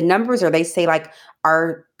like the numbers, or they say like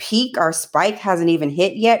our spike hasn't even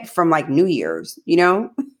hit yet from like New Year's,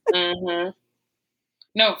 Mm-hmm.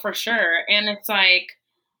 No, for sure. And it's like,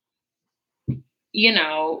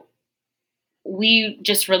 we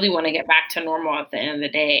just really want to get back to normal at the end of the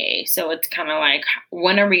day. So it's kind of like,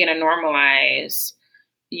 when are we going to normalize,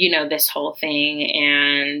 this whole thing?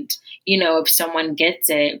 And, if someone gets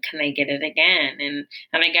it, can they get it again? And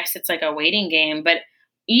I guess it's like a waiting game. But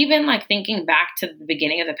even like thinking back to the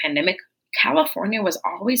beginning of the pandemic, California was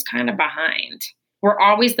always kind of behind. We're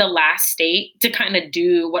always the last state to kind of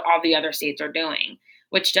do what all the other states are doing,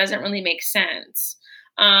 which doesn't really make sense.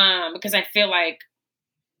 Because I feel like,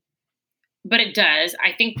 but it does.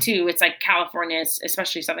 I think too, it's like California,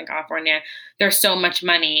 especially Southern California, there's so much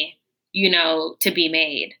money, to be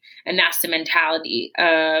made. And that's the mentality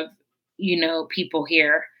of, people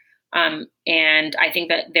here. And I think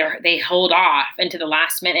that they hold off into the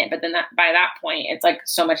last minute, but then by that point, it's like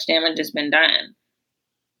so much damage has been done.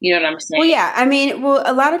 You know what I'm saying? Well, yeah. I mean, well,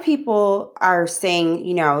 a lot of people are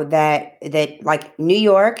saying, that like New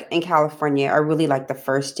York and California are really like the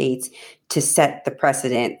first states to set the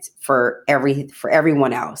precedent for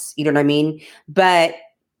everyone else. You know what I mean? But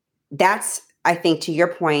that's, I think, to your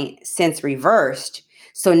point, since reversed.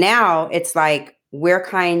 So now it's like we're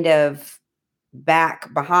kind of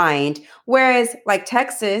back behind. Whereas like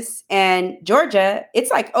Texas and Georgia, it's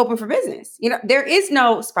like open for business. There is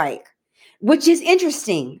no spike, which is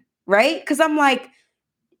interesting, right? Because I'm like,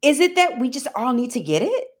 is it that we just all need to get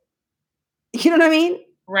it? You know what I mean?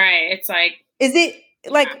 Right. It's like, is it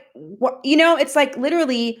like, what, it's like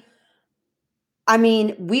literally, I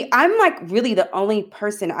mean, I'm like really the only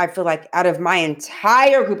person I feel like out of my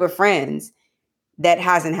entire group of friends that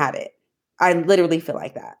hasn't had it. I literally feel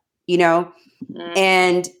like that,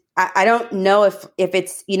 and I don't know if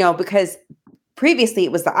it's, because previously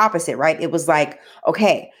it was the opposite, right? It was like,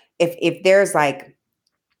 okay, if there's like,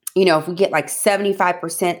 if we get like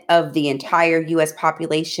 75% of the entire US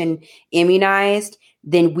population immunized,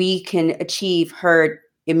 then we can achieve herd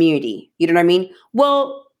immunity. You know what I mean?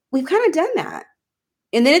 Well, we've kind of done that.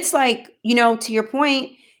 And then it's like, to your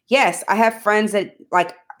point, yes, I have friends that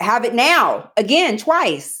like have it now again,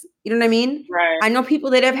 twice. You know what I mean? Right. I know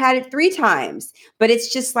people that have had it 3 times, but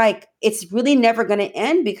it's just like, it's really never going to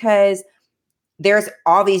end because there's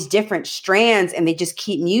all these different strands and they just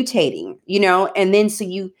keep mutating, and then so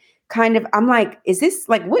you kind of, I'm like, is this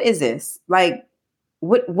like, what is this? Like,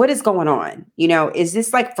 what is going on? Is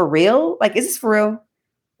this like for real? Like, is this for real?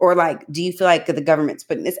 Or like, do you feel like the government's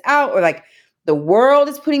putting this out or like the world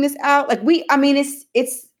is putting this out? Like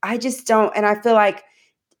I just don't. And I feel like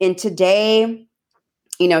in today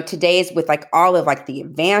is with like all of like the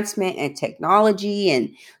advancement and technology and,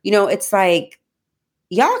 it's like,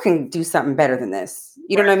 y'all can do something better than this.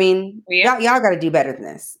 You know what I mean? Yeah. Y'all got to do better than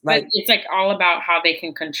this. Like, but it's like all about how they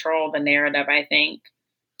can control the narrative, I think,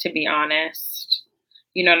 to be honest.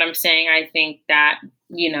 You know what I'm saying? I think that,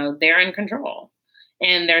 they're in control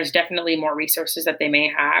and there's definitely more resources that they may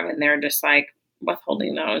have. And they're just like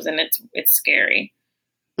withholding those. And it's scary.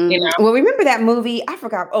 Well, remember that movie? I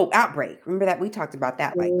forgot. Oh, Outbreak. Remember that? We talked about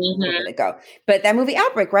that like a little bit ago. But that movie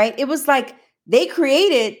Outbreak, right? It was like they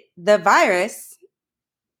created the virus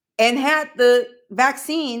and had the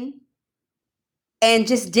vaccine and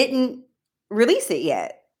just didn't release it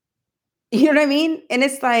yet. You know what I mean? And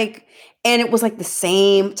it's like, and it was like the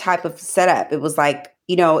same type of setup. It was like,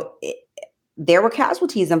 there were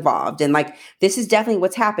casualties involved and like, this is definitely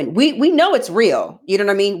what's happened. We know it's real. You know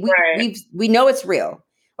what I mean? We know it's real.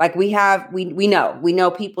 Like we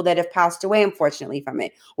know people that have passed away, unfortunately, from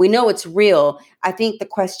it. We know it's real. I think the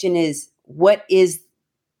question is, what is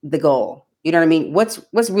the goal? You know what I mean? What's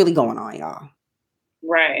really going on, y'all?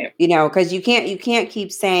 Right. Because you can't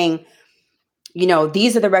keep saying,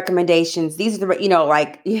 these are the recommendations. These are the,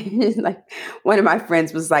 like, like one of my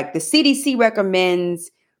friends was like, the CDC recommends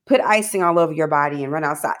put icing all over your body and run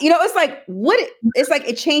outside. It's like, it's like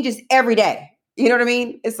it changes every day. You know what I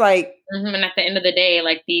mean? It's like, and at the end of the day,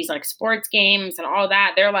 like these like sports games and all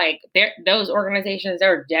that, those organizations,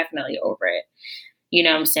 they're definitely over it. You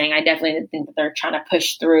know what I'm saying? I definitely think that they're trying to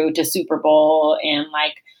push through to Super Bowl and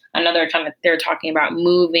like another time that they're talking about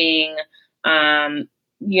moving, the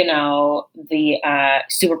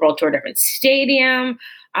Super Bowl to a different stadium.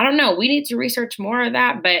 I don't know. We need to research more of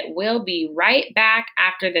that, but we'll be right back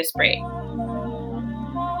after this break.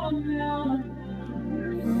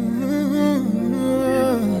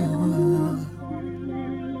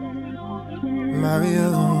 Mario,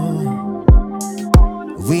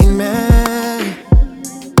 we met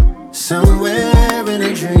somewhere in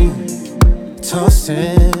a dream,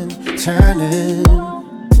 tossing, turning,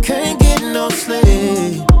 can't get no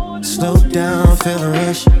sleep, slow down, feel a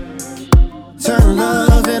rush, turn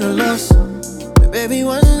love into lust, baby,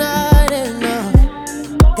 one night enough,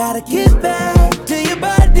 gotta get back to your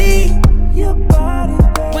body, baby.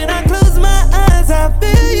 When I close my eyes, I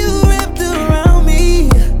feel you wrapped around me.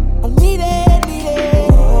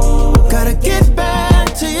 Gotta get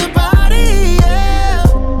back to your body, yeah.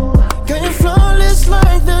 Girl, you're flawless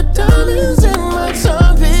like the diamonds in my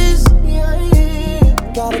timepiece,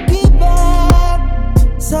 yeah. Gotta get back,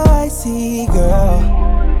 so I see, girl.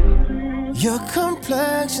 Your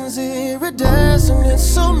complexion's iridescent, it's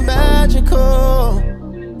so magical.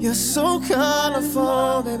 You're so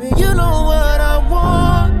colorful, baby, you know what I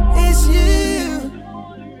want, it's you.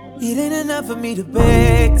 It ain't enough for me to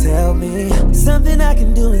beg, tell me something I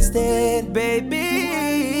can do instead, baby.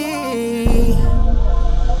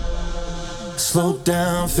 Slow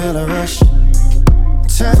down, feel a rush.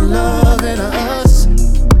 Turn love into us.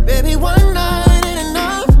 Baby, one night ain't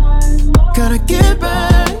enough. Gotta get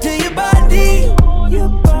back to your body.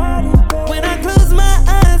 When I close my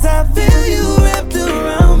eyes, I feel you wrapped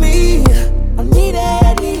around me. I need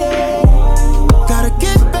it. Gotta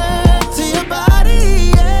get back to your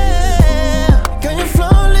body, yeah. Girl, you're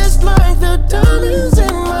flawless like the diamonds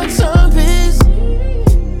in my timepiece.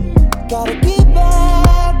 Gotta get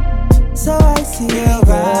back, so I see you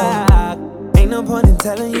rock. Ain't no point in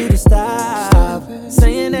telling you to stop.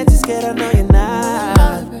 Saying that you're scared, I know you're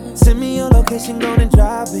not. Send me your location, go and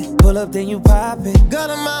drop it. Pull up, then you pop it. Girl,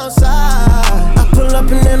 I'm outside. I pull up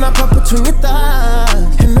and then I pop between your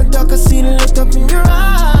thighs. In the dark, I see the look up in your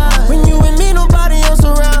eyes. When you and me, nobody else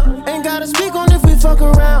around. Ain't gotta speak on if we fuck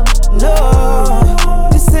around. No,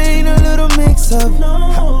 this ain't a little mix-up.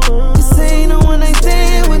 This ain't a one-night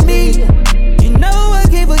stand with me. You know I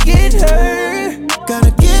can't forget her.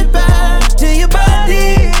 Gotta get back to your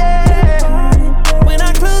body. When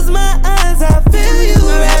I close my eyes, I feel you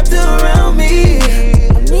wrapped around me.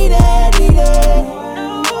 I need it.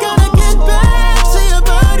 Gotta get back to your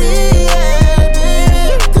body, yeah,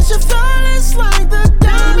 baby. 'Cause you're flawless like the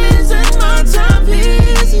diamonds in my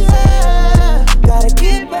timepiece, yeah. Gotta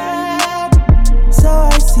get back, so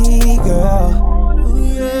I see, girl. Ooh,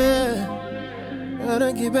 yeah.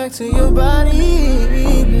 Gotta get back to your body,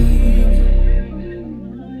 baby.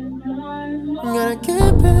 Gotta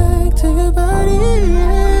get back to your body,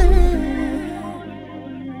 yeah.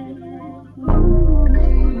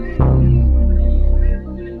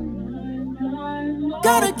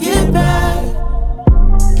 Gotta get back.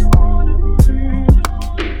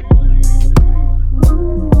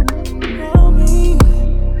 Around me.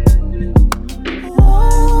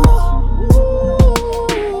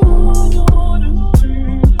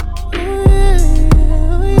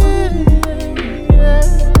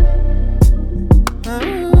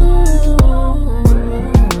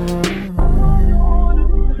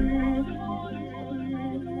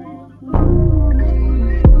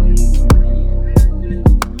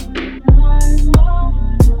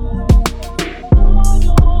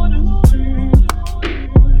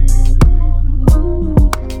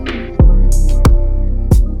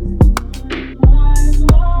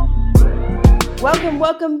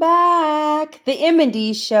 Welcome back. The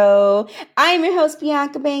M&D Show. I am your host,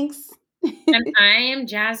 Bianca Banks. And I am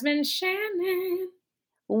Jasmine Shannon.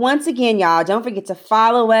 Once again, y'all, don't forget to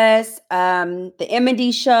follow us. The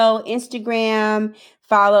M&D Show, Instagram.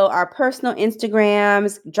 Follow our personal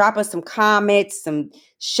Instagrams. Drop us some comments, some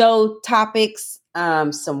show topics,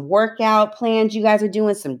 some workout plans you guys are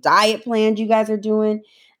doing, some diet plans you guys are doing.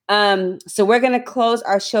 So we're going to close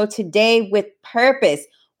our show today with purpose.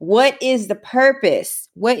 What is the purpose?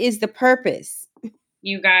 What is the purpose?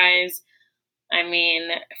 You guys, I mean,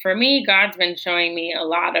 for me, God's been showing me a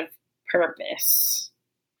lot of purpose.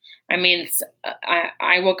 I mean,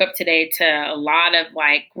 I woke up today to a lot of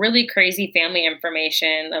like really crazy family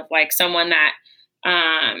information of like someone that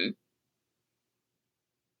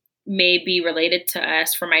may be related to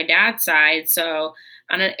us from my dad's side. So,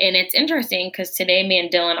 and it's interesting because today me and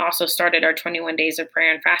Dylan also started our 21 days of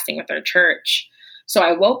prayer and fasting with our church. So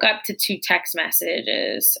I woke up to 2 text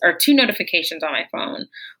messages or 2 notifications on my phone.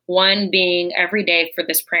 One being every day for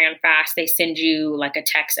this prayer and fast, they send you like a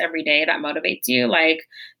text every day that motivates you, like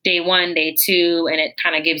day 1, day 2, and it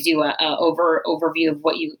kind of gives you a overview of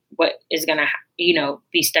what is going to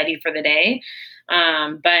be studied for the day.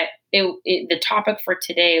 But the topic for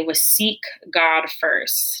today was seek God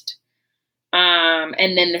first.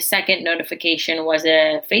 And then the second notification was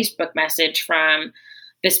a Facebook message from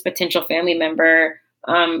this potential family member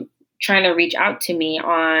trying to reach out to me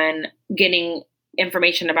on getting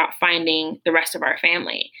information about finding the rest of our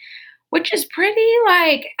family, which is pretty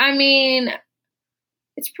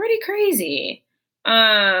it's pretty crazy.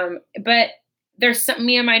 But there's something,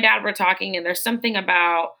 me and my dad were talking, and there's something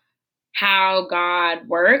about how God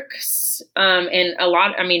works. And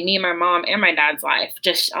me and my mom and my dad's life,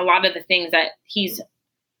 just a lot of the things that he's,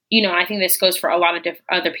 I think this goes for a lot of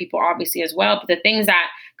other people, obviously, as well. But the things that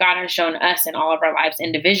God has shown us in all of our lives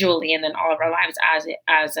individually, and then all of our lives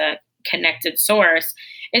as a connected source,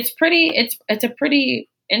 it's a pretty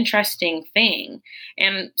interesting thing.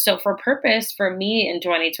 And so for purpose, for me in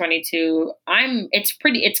 2022,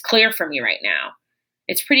 it's clear for me right now.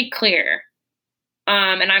 It's pretty clear.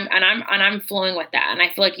 And I'm flowing with that. And I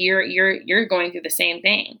feel like you're going through the same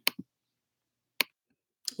thing.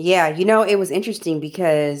 Yeah, it was interesting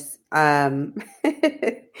because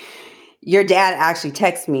your dad actually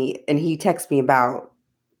texted me, and he texted me about,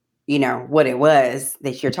 what it was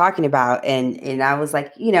that you're talking about. And I was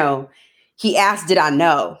like, he asked, did I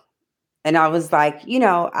know? And I was like,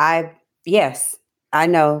 yes, I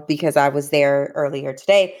know because I was there earlier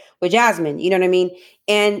today with Jasmine, you know what I mean?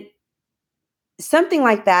 And something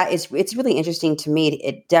like that it's really interesting to me.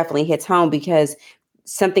 It definitely hits home because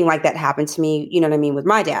something like that happened to me, you know what I mean, with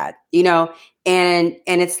my dad, and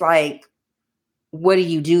it's like, what do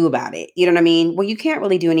you do about it? You know what I mean? Well, you can't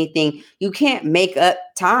really do anything. You can't make up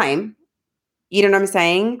time. You know what I'm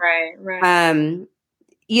saying? Right. And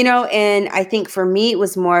I think for me, it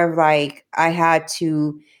was more of like I had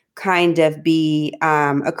to kind of be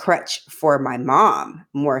a crutch for my mom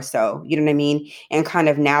more so, you know what I mean? And kind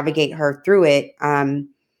of navigate her through it. And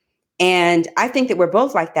I think that we're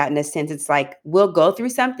both like that in a sense. It's like we'll go through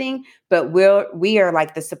something, but we are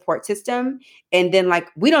like the support system. And then like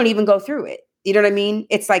we don't even go through it. You know what I mean?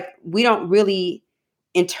 It's like we don't really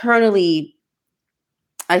internally,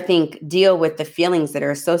 I think, deal with the feelings that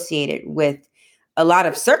are associated with a lot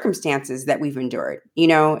of circumstances that we've endured,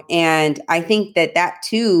 and I think that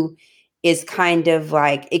too is kind of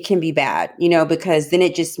like, it can be bad, because then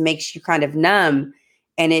it just makes you kind of numb,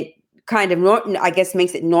 and it kind of, I guess,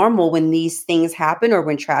 makes it normal when these things happen or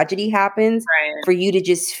when tragedy happens Right. for you to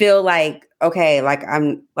just feel like, okay, like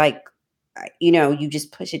I'm like, you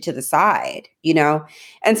just push it to the side,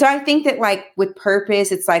 And so I think that like with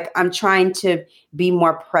purpose, it's like I'm trying to be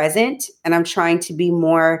more present and I'm trying to be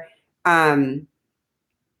more,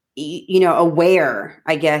 aware,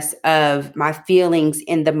 I guess, of my feelings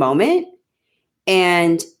in the moment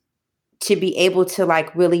and to be able to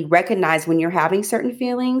like really recognize when you're having certain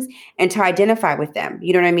feelings and to identify with them.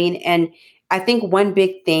 You know what I mean? And I think one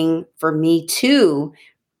big thing for me too,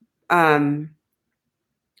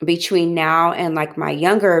 between now and like my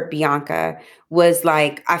younger Bianca was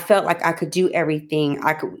like, I felt like I could do everything.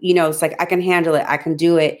 I could, it's like I can handle it. I can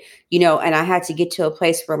do it, and I had to get to a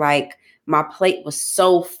place where like my plate was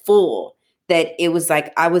so full that it was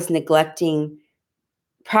like I was neglecting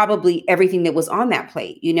probably everything that was on that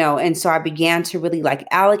plate, and so I began to really like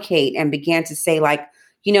allocate and began to say like,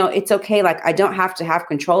 it's okay. Like I don't have to have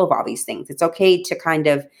control of all these things. It's okay to kind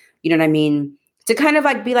of, you know what I mean? To kind of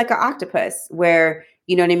like be like an octopus where,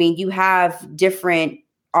 you know what I mean? You have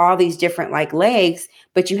all these different like legs,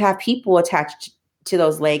 but you have people attached to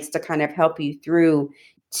those legs to kind of help you through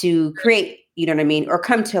to create, you know what I mean? Or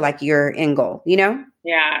come to like your end goal, Yeah.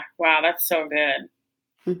 Wow. That's so good.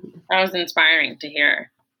 Mm-hmm. That was inspiring to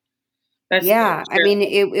hear. That's yeah. I mean,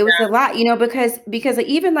 it was a lot, because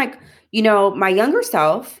even like, my younger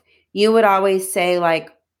self, you would always say like,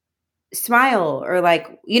 smile or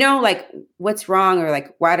like, like what's wrong or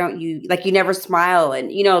like, why don't you like, you never smile.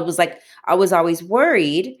 And, it was like, I was always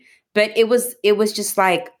worried, but it was just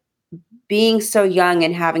like being so young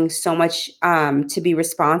and having so much to be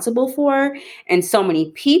responsible for and so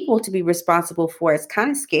many people to be responsible for. It's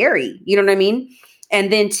kind of scary. You know what I mean?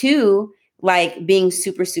 And then too, like being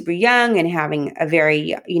super, super young and having a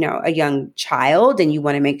very, a young child, and you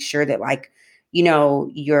want to make sure that like,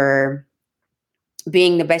 you're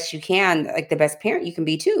being the best you can, like the best parent you can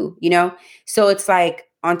be too, So it's like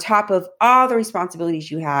on top of all the responsibilities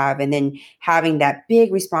you have, and then having that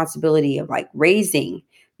big responsibility of like raising,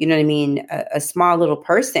 you know what I mean, a small little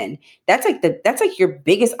person, that's like your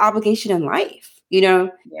biggest obligation in life, Yeah.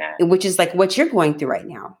 which is like what you're going through right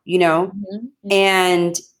now, Mm-hmm.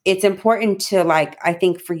 And it's important to like, I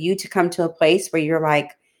think for you to come to a place where you're like,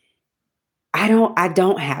 I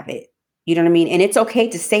don't have it. You know what I mean? And it's okay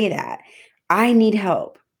to say that. I need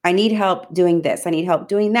help. I need help doing this. I need help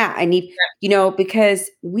doing that. I need, because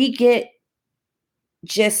we get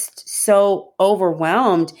just so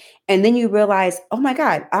overwhelmed. And then you realize, oh my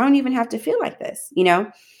God, I don't even have to feel like this,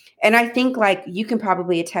 And I think like you can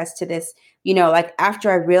probably attest to this, like after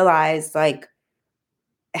I realized like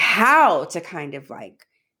how to kind of like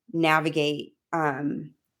navigate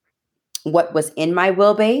what was in my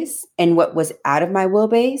wheelbase and what was out of my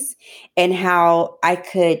wheelbase, and how I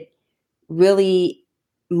could really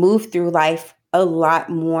move through life a lot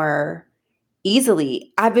more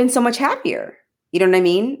easily. I've been so much happier. You know what I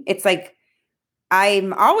mean? It's like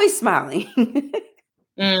I'm always smiling.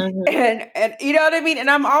 Mm-hmm. and you know what I mean? And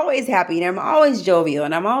I'm always happy and I'm always jovial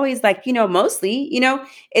and I'm always like, mostly,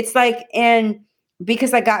 it's like, and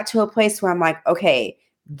because I got to a place where I'm like, okay,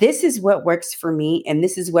 this is what works for me and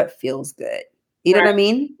this is what feels good. You know what I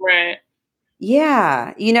mean? Right.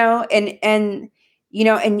 Yeah. And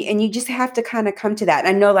you just have to kind of come to that.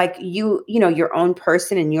 And I know like you're your own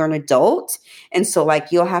person and you're an adult. And so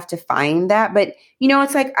like, you'll have to find that. But,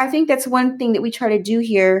 it's like, I think that's one thing that we try to do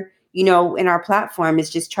here, in our platform is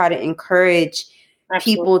just try to encourage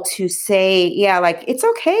people Absolutely. to say, yeah, like it's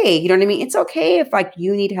okay. You know what I mean? It's okay if like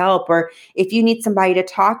you need help or if you need somebody to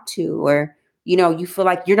talk to or you feel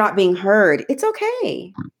like you're not being heard. It's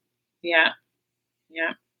okay. Yeah.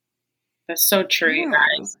 Yeah. That's so true, you Yeah.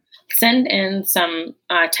 guys. Send in some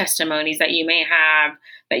testimonies that you may have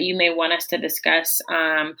that you may want us to discuss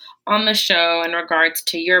on the show in regards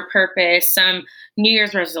to your purpose, some New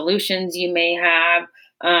Year's resolutions you may have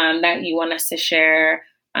that you want us to share,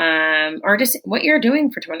 or just what you're doing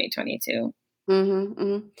for 2022.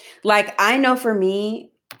 Like I know for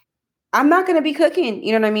me, I'm not going to be cooking.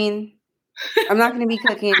 You know what I mean? I'm not going to be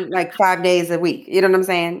cooking like 5 days a week. You know what I'm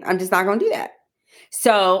saying? I'm just not going to do that.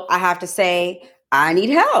 So I have to say, I need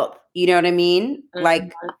help. You know what I mean? Like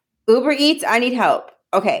Mhm. Uber Eats, I need help.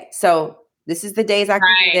 Okay, so this is the days I can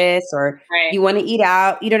do Right, this, or right. you want to eat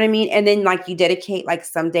out. You know what I mean? And then like you dedicate like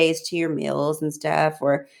some days to your meals and stuff,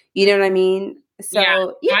 or you know what I mean? Yeah. So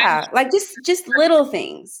No, yeah, like just little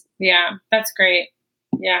things. yeah, that's great.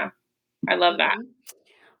 Yeah, I love that. Mhm.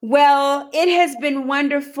 Well, it has been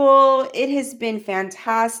wonderful. It has been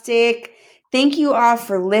fantastic. Thank you all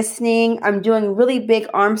for listening. I'm doing really big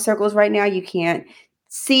arm circles right now. You can't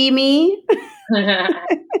see me,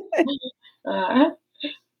 uh,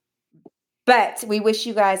 but we wish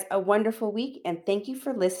you guys a wonderful week and thank you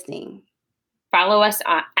for listening. Follow us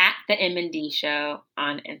at the M&D Show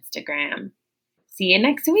on Instagram. See you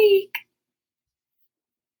next week.